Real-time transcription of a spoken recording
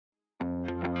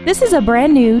This is a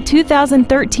brand new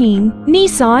 2013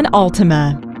 Nissan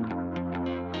Altima.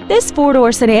 This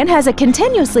four-door sedan has a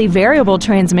continuously variable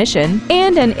transmission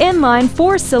and an inline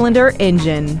four-cylinder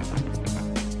engine.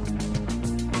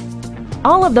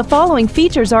 All of the following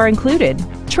features are included: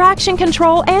 traction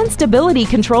control and stability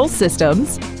control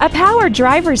systems, a power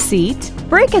driver's seat,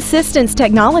 brake assistance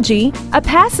technology, a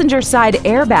passenger side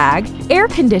airbag, air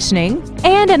conditioning,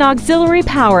 and an auxiliary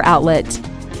power outlet.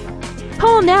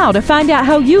 Call now to find out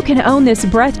how you can own this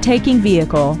breathtaking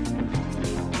vehicle.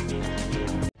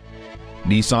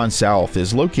 Nissan South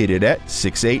is located at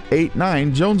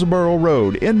 6889 Jonesboro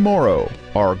Road in Morrow.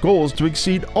 Our goal is to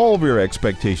exceed all of your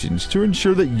expectations to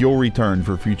ensure that you'll return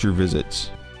for future visits.